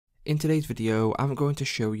In today's video, I'm going to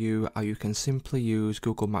show you how you can simply use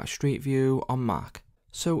Google Maps Street View on Mac.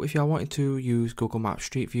 So if you're wanting to use Google Maps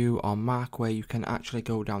Street View on Mac where you can actually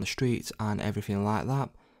go down the streets and everything like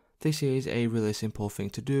that, this is a really simple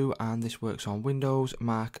thing to do, and this works on Windows,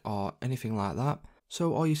 Mac or anything like that.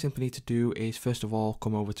 So all you simply need to do is first of all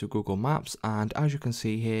come over to Google Maps, and as you can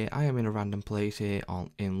see here, I am in a random place here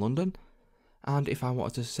in London. And if I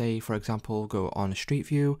wanted to say, for example, go on a Street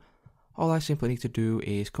View, all I simply need to do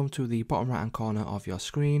is come to the bottom right hand corner of your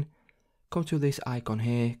screen, come to this icon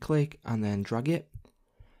here, click and then drag it.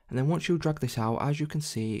 And then once you drag this out, as you can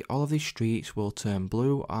see, all of these streets will turn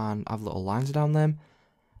blue and have little lines down them.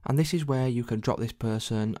 And this is where you can drop this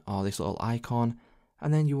person or this little icon,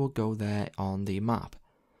 and then you will go there on the map.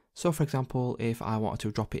 So for example, if I wanted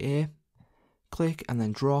to drop it here, click and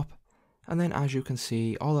then drop. And then as you can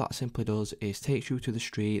see, all that simply does is takes you to the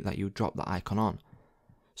street that you drop the icon on.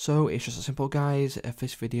 So it's just that simple, guys. If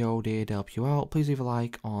this video did help you out, please leave a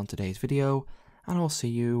like on today's video, and I'll see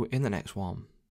you in the next one.